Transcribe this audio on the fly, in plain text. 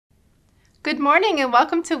Good morning and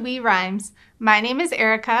welcome to We Rhymes. My name is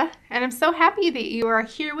Erika and I'm so happy that you are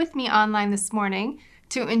here with me online this morning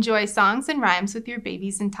to enjoy songs and rhymes with your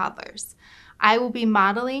babies and toddlers. I will be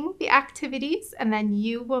modeling the activities and then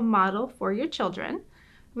you will model for your children.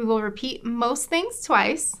 We will repeat most things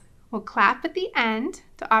twice. We'll clap at the end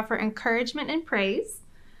to offer encouragement and praise.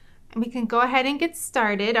 And we can go ahead and get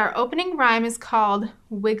started. Our opening rhyme is called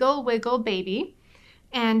Wiggle Wiggle Baby.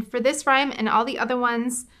 And for this rhyme and all the other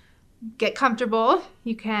ones, get comfortable.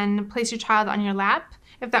 You can place your child on your lap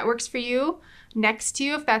if that works for you, next to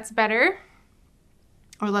you if that's better,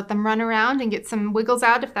 or let them run around and get some wiggles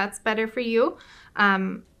out if that's better for you.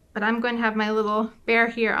 But I'm going to have my little bear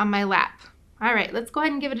here on my lap. All right, let's go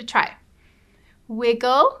ahead and give it a try.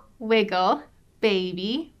 Wiggle, wiggle,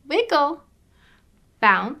 baby, wiggle.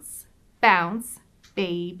 Bounce, bounce,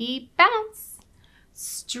 baby, bounce.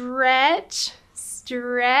 Stretch,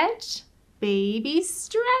 stretch, baby,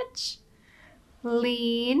 stretch.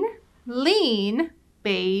 Lean, lean,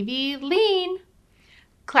 baby, lean.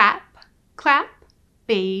 Clap, clap,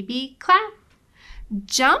 baby, clap.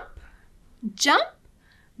 Jump, jump,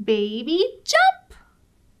 baby, jump.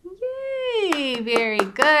 Yay, very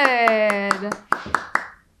good.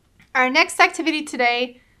 Our next activity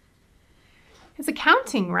today is a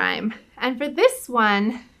counting rhyme. And for this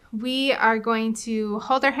one, we are going to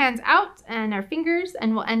hold our hands out and our fingers,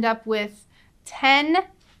 and we'll end up with 10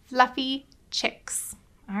 fluffy chicks.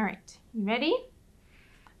 All right, you ready?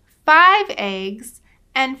 5 eggs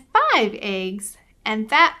and 5 eggs, and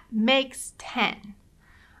that makes 10.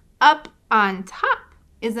 Up on top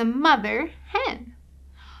is a mother hen.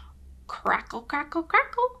 Crackle, crackle,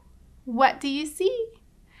 crackle. What do you see?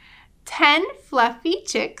 10 fluffy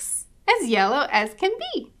chicks, as yellow as can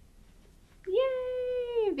be.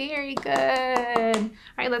 Yay, very good. All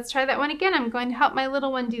right, let's try that one again. I'm going to help my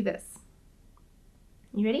little one do this.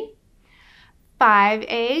 You ready? 5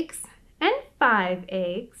 eggs and 5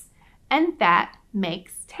 eggs, and that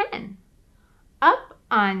makes 10. Up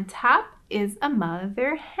on top is a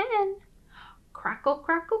mother hen. Crackle,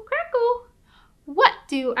 crackle, crackle. What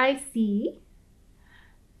do I see?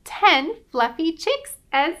 10 fluffy chicks,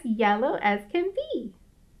 as yellow as can be.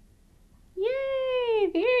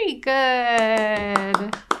 Yay, very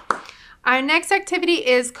good. Our next activity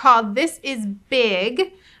is called This is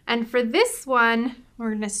Big. And for this one, we're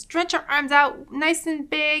going to stretch our arms out nice and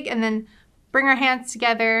big and then bring our hands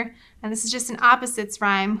together. And this is just an opposites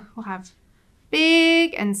rhyme. We'll have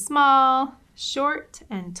big and small, short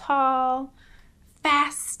and tall,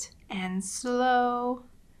 fast and slow,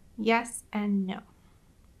 yes and no.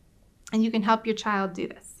 And you can help your child do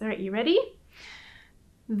this. All right, you ready?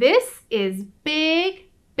 This is big,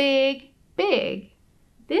 big, big.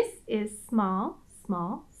 This is small,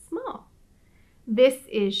 small, small. This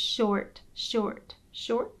is short, short,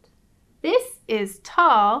 short. This is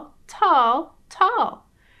tall, tall, tall.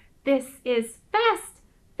 This is fast,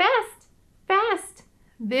 fast, fast.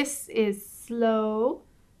 This is slow,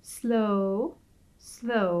 slow,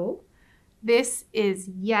 slow. This is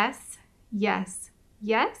yes, yes,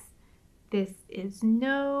 yes. This is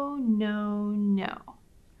no, no, no.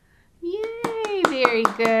 Yay, very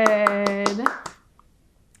good.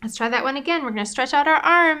 Let's try that one again. We're going to stretch out our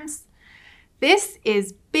arms. This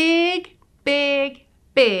is big, big,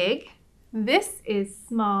 big. This is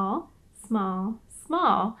small, small,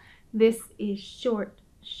 small. This is short,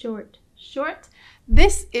 short, short.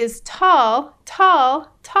 This is tall,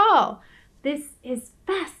 tall, tall. This is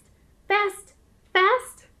fast, fast,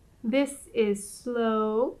 fast. This is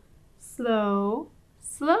slow, slow,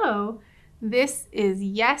 slow. This is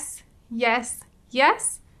yes, yes,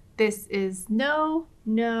 yes. This is no,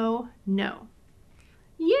 no, no.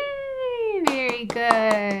 Yay, very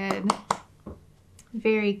good.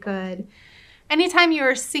 Very good. Anytime you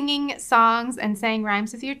are singing songs and saying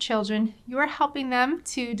rhymes with your children, you are helping them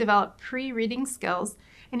to develop pre-reading skills.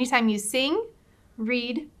 Anytime you sing,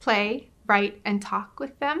 read, play, write, and talk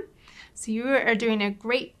with them. So you are doing a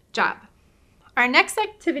great job. Our next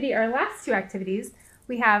activity, our last 2 activities,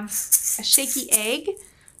 we have a shaky egg.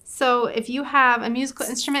 So if you have a musical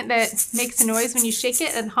instrument that makes a noise when you shake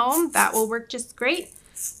it at home, that will work just great.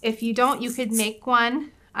 If you don't, you could make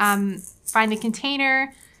one. Find a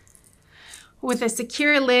container with a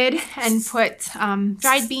secure lid and put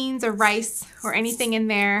dried beans or rice or anything in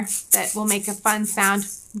there that will make a fun sound.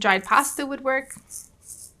 Dried pasta would work,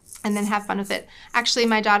 and then have fun with it. Actually,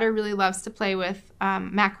 my daughter really loves to play with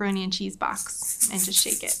macaroni and cheese box and just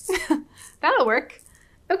shake it. That'll work.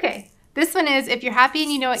 Okay, this one is, if you're happy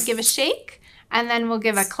and you know it, give a shake, and then we'll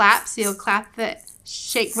give a clap. So you'll clap the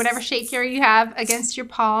shake, whatever shaker you have, against your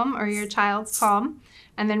palm or your child's palm,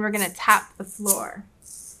 and then we're gonna tap the floor.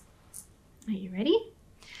 Are you ready?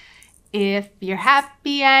 If you're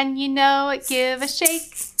happy and you know it, give a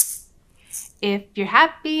shake. If you're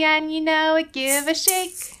happy and you know it, give a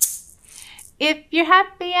shake. If you're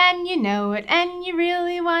happy and you know it and you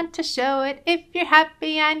really want to show it, if you're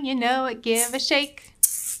happy and you know it, give a shake.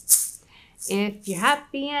 If you're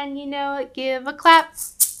happy and you know it, give a clap.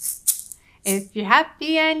 If you're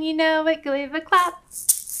happy and you know it, give a clap.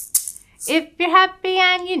 If you're happy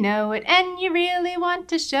and you know it and you really want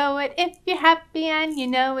to show it, if you're happy and you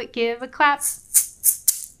know it, give a clap.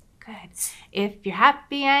 Good. If you're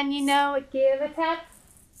happy and you know it, give a tap.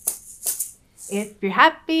 If you're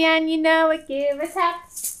happy and you know it, give a tap.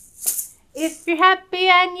 If you're happy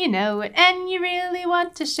and you know it and you really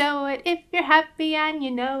want to show it, if you're happy and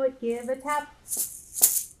you know it, give a tap.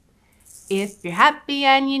 If you're happy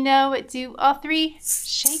and you know it, do all three.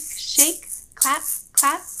 Shake, shake, clap,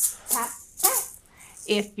 clap, tap, tap.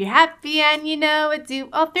 If you're happy and you know it, do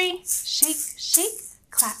all three. Shake, shake,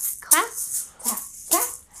 clap, clap, tap, tap.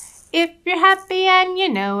 If you're happy and you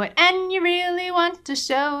know it and you really want to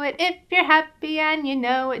show it, if you're happy and you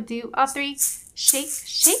know it, do all three. Shake,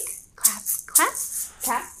 shake, clap, clap,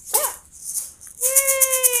 tap, tap.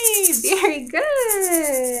 Yay! Very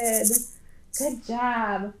good. Good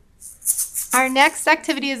job. Our next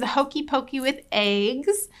activity is a hokey pokey with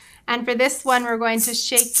eggs. And for this one, we're going to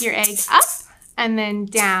shake your egg up and then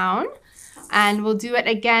down. And we'll do it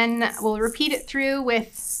again. We'll repeat it through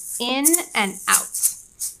with in and out.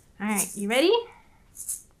 All right, you ready?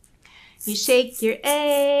 You shake your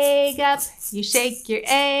egg up. You shake your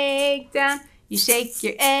egg down. You shake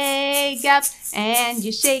your egg up and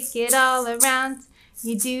you shake it all around.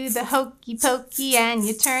 You do the hokey pokey and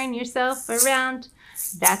you turn yourself around.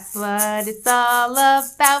 That's what it's all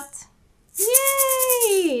about.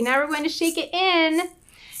 Yay! Now we're going to shake it in.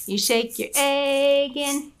 You shake your egg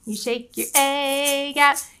in, you shake your egg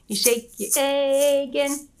out, you shake your egg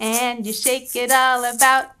in, and you shake it all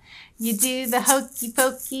about. You do the hokey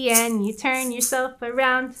pokey and you turn yourself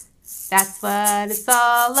around. That's what it's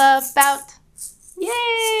all about.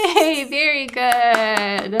 Yay! Very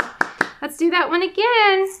good. Let's do that one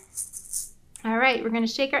again. All right, we're going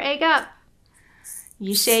to shake our egg up.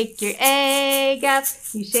 You shake your egg up,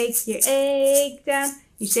 you shake your egg down,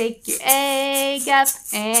 you shake your egg up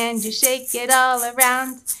and you shake it all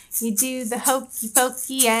around. You do the hokey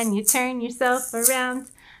pokey and you turn yourself around.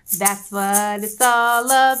 That's what it's all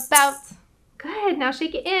about. Good, now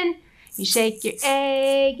shake it in. You shake your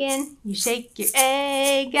egg in, you shake your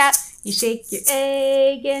egg out, you shake your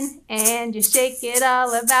egg in and you shake it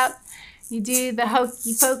all about. You do the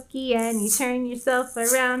hokey pokey and you turn yourself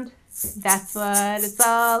around. That's what it's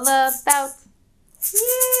all about.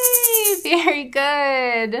 Yay! Very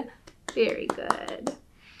good. Very good.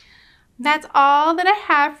 That's all that I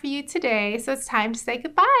have for you today, so it's time to say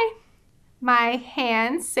goodbye. My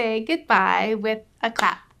hands say goodbye with a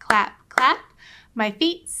clap, clap, clap. My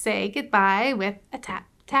feet say goodbye with a tap,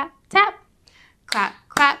 tap, tap. Clap,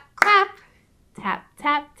 clap, clap. Tap,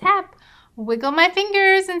 tap, tap. Wiggle my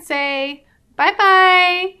fingers and say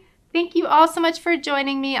bye-bye. Thank you all so much for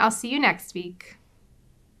joining me. I'll see you next week.